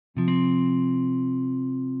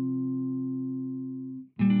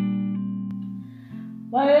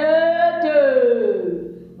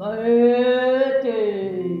bayede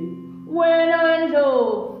wena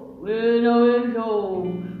wendlovu wena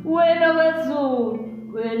wendlovu wena wezulu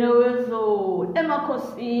wena wezulu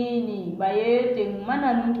emakhosini bayede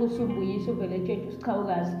ngumanani umcusi umbuyisa uvele tshetshe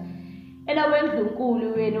usichawukazi ela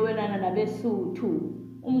wendlunkulu wena nabesuthu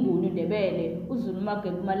umnguni Ndebele uZulu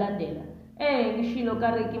Magebe umalandela ngishilo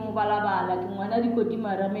kareki mobalabala ke ngwana dikoti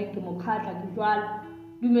marame ke mokhatla ke jwalo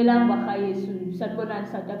dumelang ba Yesu sanibonani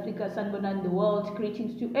South Africa sanibonani the world.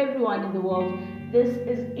 Greetings to everyone in the world. This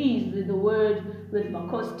is Easy the Word with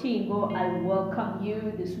Makhosi Thingo. I welcome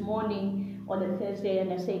you this morning on a Thursday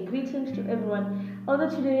and I say greetings to everyone. Although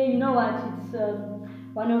today, you know what, it's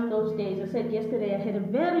one of those days. I said yesterday I had a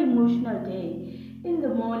very emotional day in the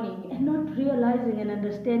morning and not realizing and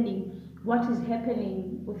understanding what is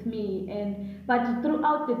happening with me, but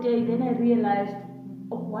throughout the day then I realized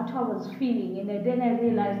of what I was feeling, and then I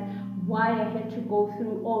realized why I had to go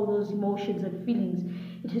through all those emotions and feelings.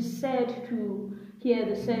 It is sad to hear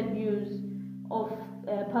the sad news of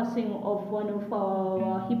passing of one of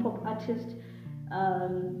our hip-hop artists,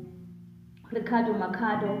 Ricardo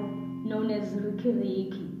Makado, known as Ricky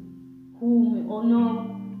Ricky, whom we all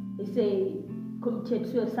know committed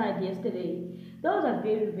suicide yesterday. Those are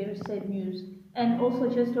very, very sad news. And also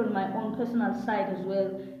just on my own personal side as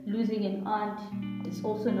well, losing an aunt, it's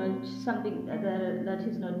also not something that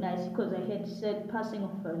is not nice, because I had said passing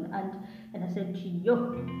of an aunt and I said,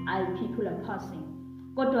 people are passing.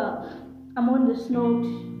 But I'm on this note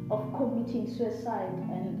of committing suicide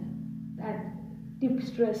and that deep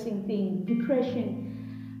stressing thing. Depression,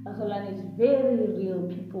 is very real,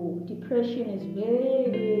 people. Depression is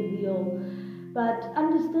very real. But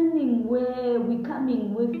understanding where we're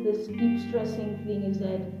coming with this deep stressing thing is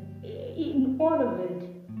that in all of it,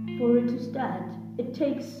 for it to start, it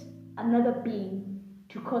takes another being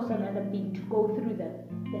to cause another being to go through that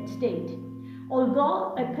state.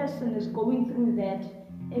 Although a person is going through that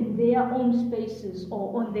in their own spaces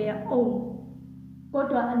or on their own,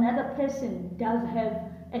 but another person does have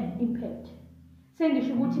an impact.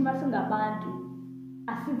 Sengisho ukuthi masingabantu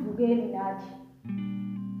asivukeli nathi.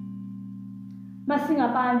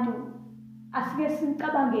 Masingabantu asike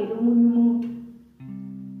sincabangele omunye umuntu.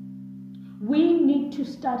 We need to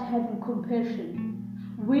start having compassion.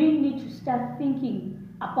 We need to start thinking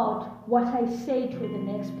about what I say to the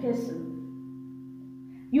next person.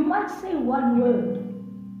 You might say one word,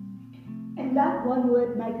 and that one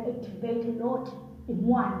word might activate a lot in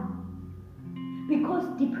one. Because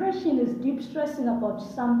depression is deep stressing about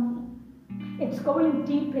something. It's going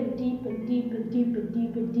deep and deep and deep and deep and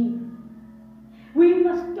deep and deep. We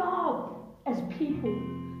must stop as people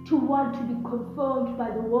to want to be confirmed by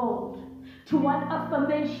the world, to want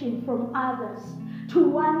affirmation from others, to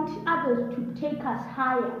want others to take us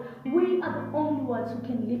higher. We are the only ones who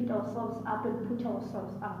can lift ourselves up and put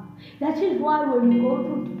ourselves up. That is why when we go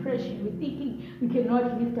through depression, we're thinking we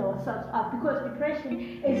cannot lift ourselves up, because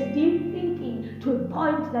depression is deep thinking to a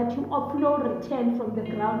point that you have no return from the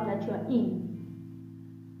ground that you are in.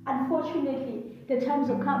 Unfortunately, the times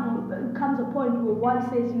comes a point where one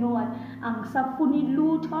says, you know what, I'm safuni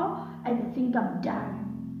luto and I think I'm done.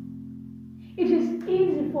 It is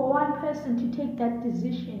easy for one person to take that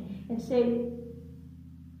decision and say,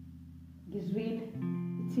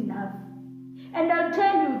 it's enough. And I'll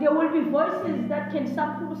tell you, there will be voices that can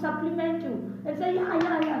supplement you and say,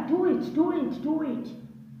 yeah, do it.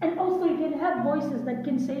 And also you can have voices that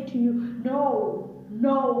can say to you, no.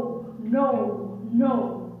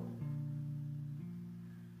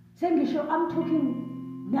 Sengisho, I'm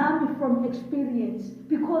talking now from experience,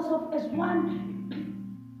 because of as one,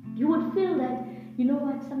 you would feel that, you know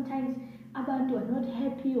what, sometimes abantu are not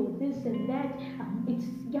happy or this and that. It's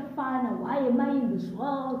yafana. Why am I in this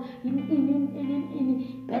world?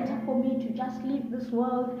 Better for me to just leave this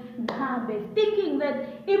world. Thinking that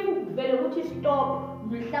if you stop,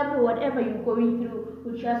 whatever you're going through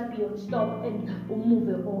will just be on stop and we'll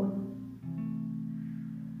move on.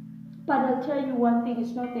 But I'll tell you one thing,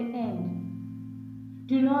 it's not the end.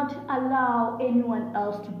 Do not allow anyone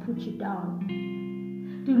else to put you down.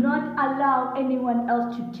 Do not allow anyone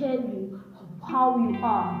else to tell you how you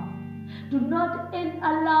are. Do not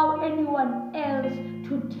allow anyone else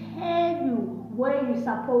to tell you where you're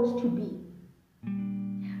supposed to be.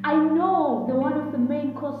 I know that one of the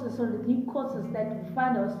main causes or the deep causes that we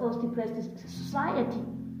find ourselves depressed is society.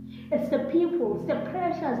 It's the people, it's the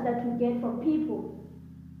pressures that we get from people.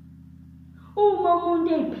 Uma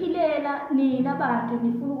umuntu ephilela nina abantu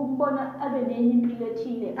nifuna ukumbona abe nenye impilo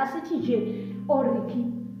ethile, asithi nje Ricky,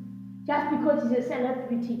 just because he's a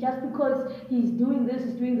celebrity, just because he's doing this,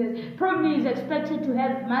 probably he's expected to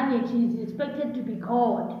have money, he's expected to be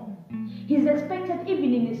God. He's expected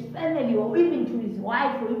even in his family, or even to his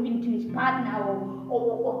wife, or even to his partner,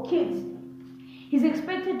 or kids. He's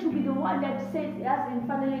expected to be the one that says, yes, in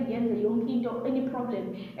family again, the young kid of any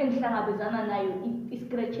problem, it's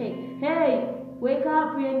check. Hey, wake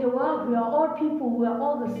up, we're in the world, we are all people, we are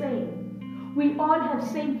all the same. We all have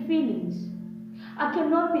same feelings. I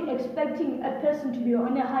cannot be expecting a person to be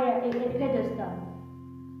on a higher pedestal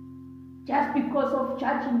just because of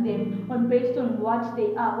judging them based on what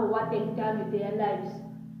they are or what they've done with their lives.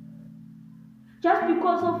 Just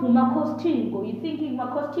because of Makostingo, you're thinking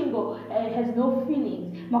Makostingo has no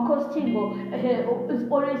feelings. Makostingo is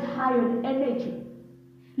always high on energy.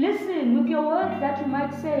 Listen, with your words that you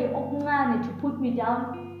might say, Okungane, to put me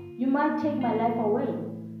down, you might take my life away.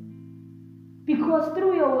 Because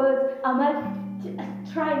through your words, I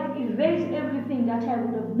might try and erase everything that I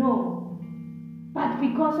would have known. But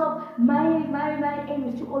because of my aim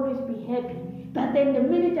is to always be happy. But then the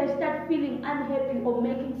minute I start feeling unhappy or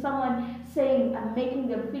making someone saying I'm making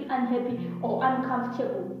them feel unhappy or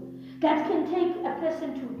uncomfortable, that can take a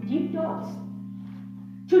person to deep thoughts,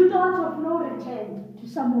 to thoughts of no return to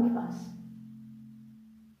some of us.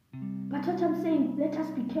 But what I'm saying, let us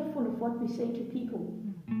be careful of what we say to people.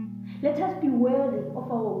 Let us be wary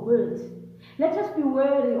of our words. Let us be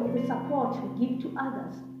wary of the support we give to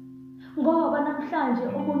others. Ngoba namhlanje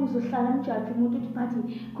omunye uzohlala umjaji umuntu uthi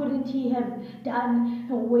but couldn't he have done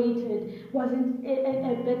and waited, wasn't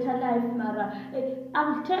a better life mara.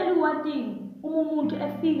 I'll tell you one thing, umuntu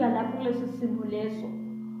efika lapho kuleso simo leso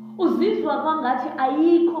uzizwa kwangathi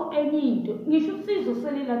ayikho enye into, ngisho usizo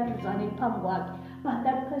selila duzane phambi kwakhe, but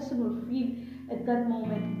that person will feel at that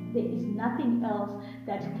moment there is nothing else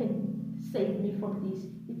that can save me from this,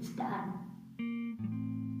 it's done.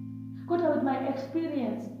 Kodwa with my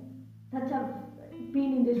experience that I've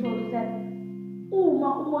been in this world is that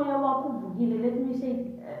umoya wakho uvukile, let me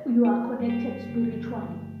say you are connected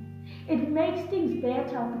spiritually. It makes things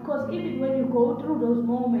better because even when you go through those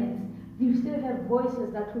moments, you still have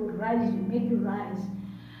voices that will rise you, make you rise.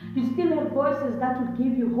 You still have voices that will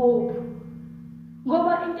give you hope.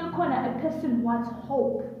 Ngoba into khona, a person wants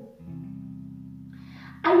hope.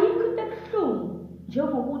 Ayikho ebuhlungu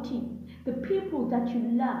njengokuthi the people that you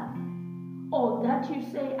love or that you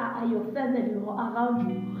say are your family or around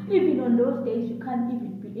you, even on those days you can't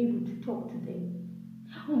even be able to talk to them.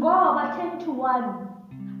 Ngoba 10 to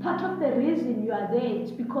 1, part of the reason you are there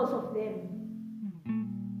is because of them.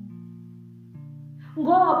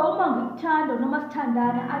 Ngoba uma ngikuthanda noma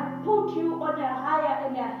sithandana, I put you on a higher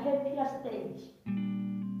and a happier stage.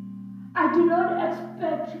 I do not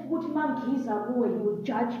expect ukuthi mangiza kuwe you will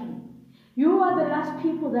judge me. You are the last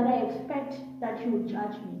people that I expect that you will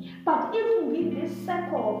judge me. But if in this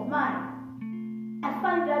circle of mine, I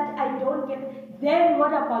find that I don't get, then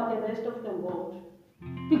what about the rest of the world?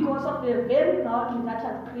 Because of the very boundary that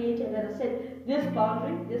I've created, and I said, this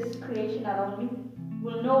boundary, this creation around me,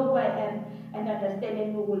 will know who I am and understand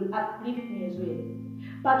and will uplift me as well.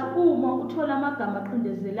 But uma uthola amagama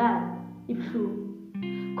aqindezelayo ibhlungu.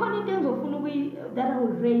 Khona into engizofuna that I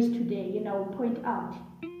will raise today and I will point out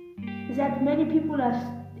is that many people are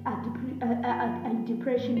in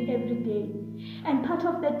depression every day. And part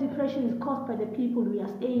of that depression is caused by the people we are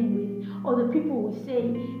staying with, or the people we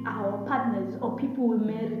say are our partners, or people we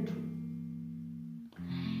married to.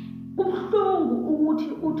 Kubuhlungu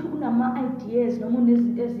ukuthi uthi unama ideas noma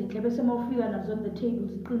unezinto ezinhle bese mawufika nazo on the table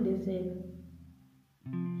ziqindezele.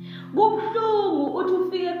 Kubuhlungu uthi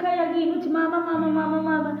ufike ekhaya kini uthi mama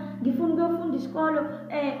ngifuna ukuyofunda isikolo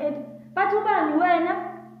bathi ubani wena?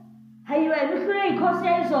 Hayi wena uhlule ikhosi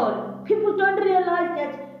yayizolo. People don't realize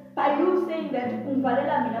that by you saying that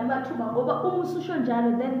ungivalela mina amathuba ngoba uma ususho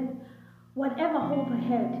njalo, then whatever hope I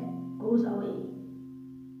had goes away.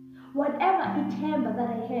 Whatever ithemba that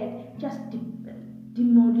I had just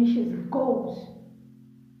demolishes, goes.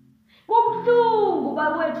 Kubuhlungu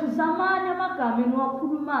bakwethu zamani amagama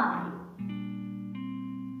eniwakhulumayo.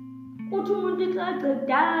 Uthi umuntu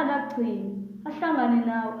ixaqedala agcini ahlangane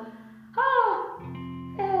nawe.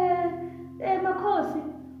 Makhosi,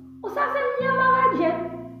 usasemnyama kanje.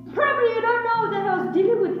 Probably you don't know that I was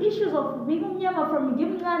dealing with issues of being umnyama from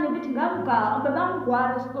ngimncane ukuthi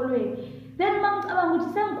bebangigwara esikolweni. Then mangicabanga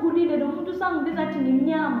ukuthi sengikhulile lo muntu usangibiza athi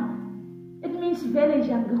ngimnyama. It means vele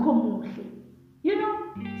nje angikho muhle. You know,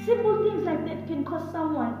 simple things like that can cause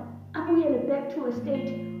someone abuyele back to a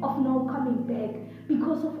state of no coming back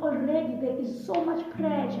because of already there is so much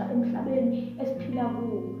pressure emhlabeni esiphila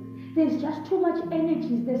kuwo. There's just too much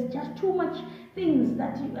energy, there's just too much things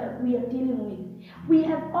that we are dealing with. We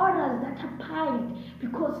have orders that are piled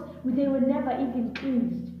because they were never even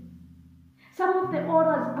cleansed. Some of the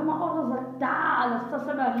orders, orders are dull,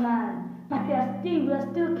 but we are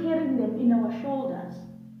still carrying them in our shoulders.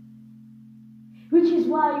 Which is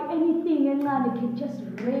why anything can just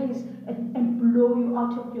raise and blow you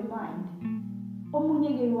out of your mind.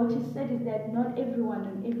 What he said is that not everyone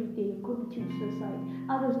and every day could commit suicide.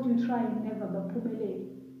 Others do try and never, but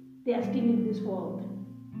they are still in this world.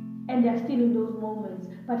 And they are still in those moments.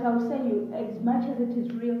 But I'll tell you, as much as it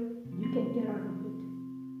is real, you can get out of it.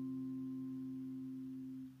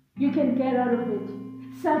 You can get out of it.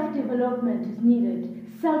 Self-development is needed.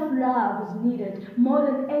 Self-love is needed more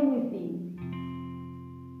than anything.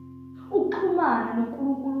 Ukuxhumana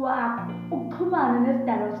noNkulunkulu wakho, ukuxhumana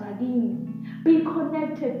nezidalwa zakini. Be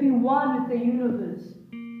connected, be one with the universe.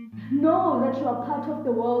 Know that you are part of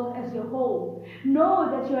the world as a whole. Know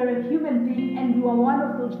that you are a human being and you are one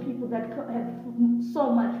of those people that have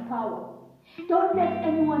so much power. Don't let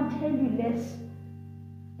anyone tell you less.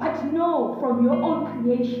 But know from your own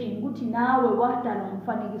creation,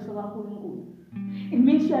 it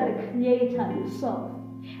means you are a creator yourself.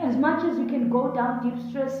 As much as you can go down deep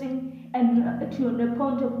stressing and to the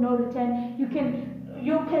point of no return, you can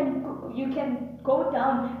go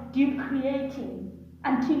down deep creating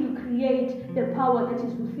until you create the power that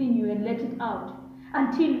is within you and let it out.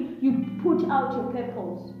 Until you put out your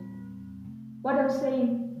purpose. What I'm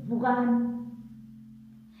saying, Vugan,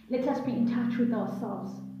 let us be in touch with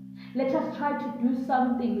ourselves. Let us try to do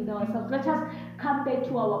something with ourselves. Let us come back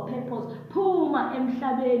to our purpose. Phuma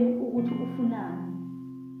emhlabeni ukuthi ufunani.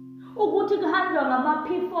 Ukuthi kuhanjwa ngama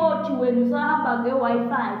P40 wena usahamba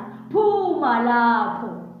nge-Wi-Fi. Phuma lapho.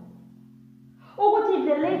 Ukuthi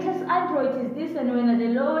the latest Android is this and when the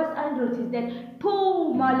lowest Android is that.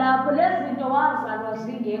 Phuma lapho. Lezi zinto wazalwa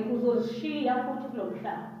zingekho uzozishiya futhi kulo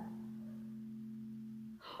mhlaba.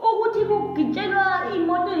 Ukuthi kugitshelwa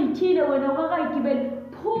imoto ithile wena ungakayigibeli.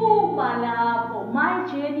 Phuma lapho. My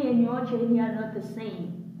journey and your journey are not the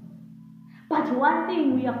same. But one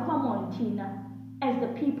thing we are common, Tina, as the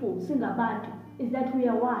people, Singabantu, is that we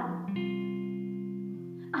are one.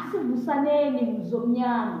 Asivusaneni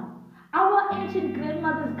mzomnyama. Our ancient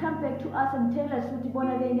grandmothers come back to us and tell us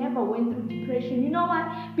they never went through depression. You know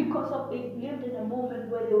why? Because they lived in a moment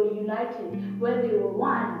where they were united, where they were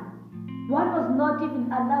one. One was not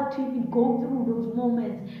even allowed to even go through those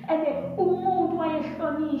moments. And umuntu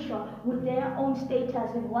wayehlonishwa with their own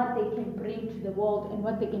status and what they can bring to the world and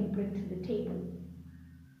what they can bring to the table.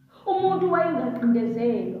 Umuntu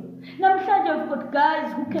wayengacindezelwa. Namhlanje we've got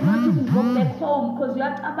guys who cannot even go back home because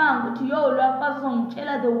uyacabanga ukuthi yo lo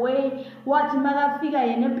afazongitshela the way wathi makafika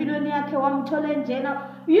yena empilweni yakhe wamthola njena.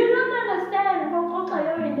 You don't understand ngoxoxa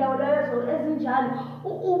leyo indawo lezo ezinjalo.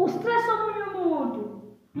 Ustress omunye umuntu.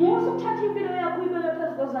 Musa ukuthatha impilo yakho uyibeke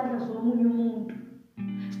phezu kwezandla zomunye umuntu.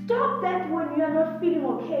 Stop that when you are not feeling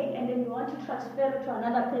okay and then you want to transfer it to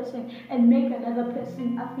another person and make another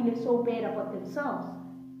person feel so bad about themselves.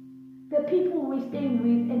 The people we stay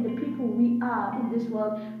with and the people we are in this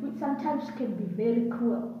world, we sometimes can be very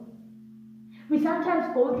cruel. We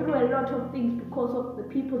sometimes go through a lot of things because of the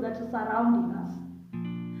people that are surrounding us.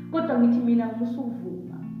 Kodwa ngithi mina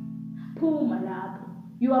musuvuma. Phuma lapho.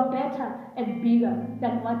 You are better and bigger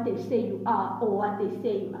than what they say you are or what they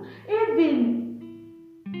say you are. Even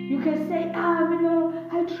you can say,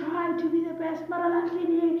 I try to be the best,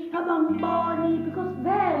 because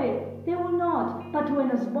they will not. But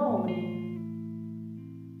when it's born,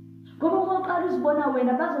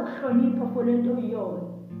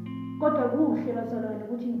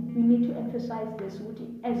 we need to emphasize this.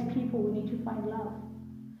 As people, we need to find love.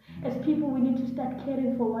 As people, we need to start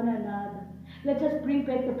caring for one another. Let us bring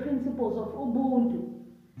back the principles of Ubuntu.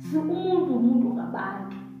 Si umuntu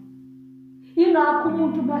ngabantu. Ingakho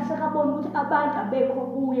umuntu masakabona ukuthi abantu abekho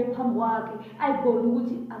kuye phambi kwakhe ayibona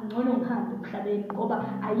ukuthi angcono ngihambe emhlabeni ngoba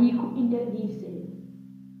ayikho into engiyizele.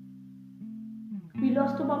 We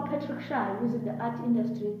lost about Patrick Shai, who's in the art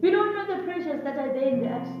industry. We don't know the pressures that are there in the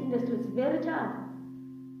art industry. It's very tough.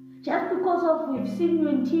 Just because of we've seen you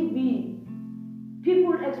on TV,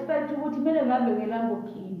 people expect ukuthi kumele ngabe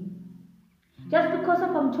ngeLamborghini. Just because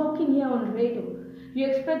of I'm talking here on radio, you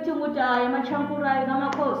expecting ukuthi amachankurayo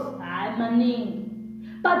ngamakhosi maningi.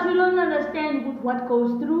 But you don't understand what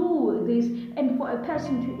goes through this, and for a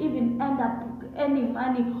person to even end up earning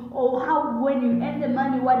money, or how when you earn the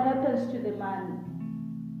money, what happens to the money.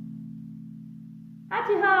 But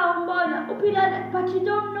you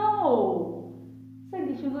don't know.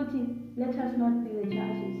 Let us not be the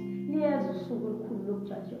judges.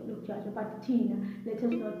 But Tina, let us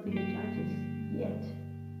not be the judges yet.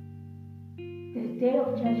 The day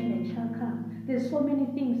of judgment shall come. There's so many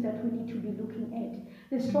things that we need to be looking at.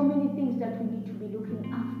 There's so many things that we need to be looking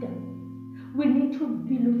after. We need to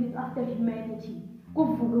be looking after humanity.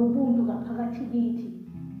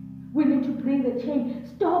 We need to bring the change.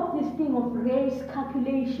 Stop this thing of race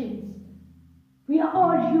calculations. We are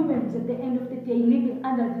all humans at the end of the day living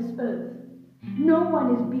under this earth. No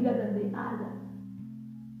one is bigger than the other.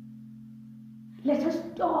 Let us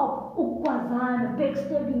stop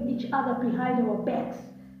backstabbing each other behind our backs.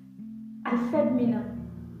 I said, Mina,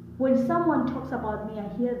 when someone talks about me, I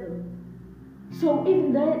hear them. So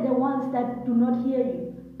even they're the ones that do not hear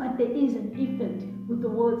you, but there is an effect with the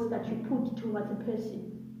words that you put towards a person.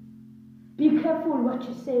 Be careful what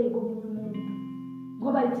you say,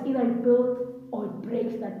 whether it's either it builds or it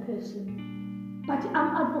breaks that person. But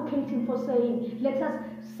I'm advocating for saying, let us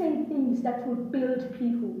say things that will build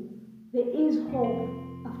people. There is hope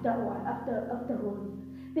after all.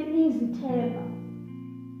 There is terror.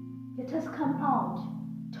 Let us come out,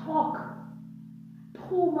 talk.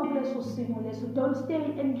 Don't stay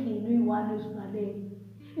endlessly one who's there.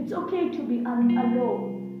 It's okay to be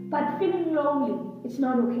alone, but feeling lonely, it's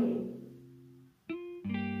not okay.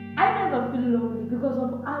 I never feel lonely because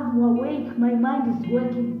I'm awake, my mind is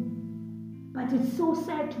working. But it's so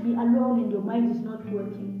sad to be alone and your mind is not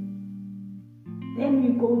working. Then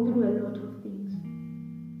you go through a lot of things.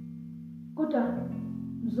 Kodwa,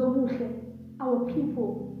 our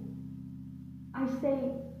people, I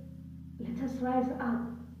say, let us rise up.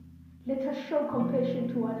 Let us show compassion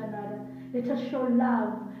to one another. Let us show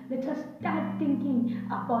love. Let us start thinking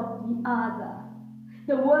about the other.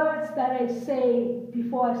 The words that I say,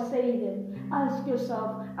 before I say them, ask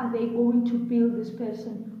yourself, are they going to build this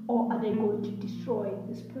person or are they going to destroy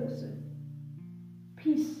this person?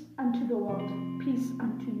 Peace unto the world. Peace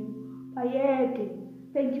unto you. Bayede.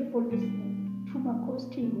 Thank you for listening to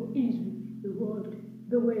Makostingo Izwi, the world,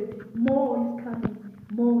 the way. More is coming.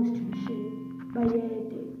 More is to be shared. Bayede.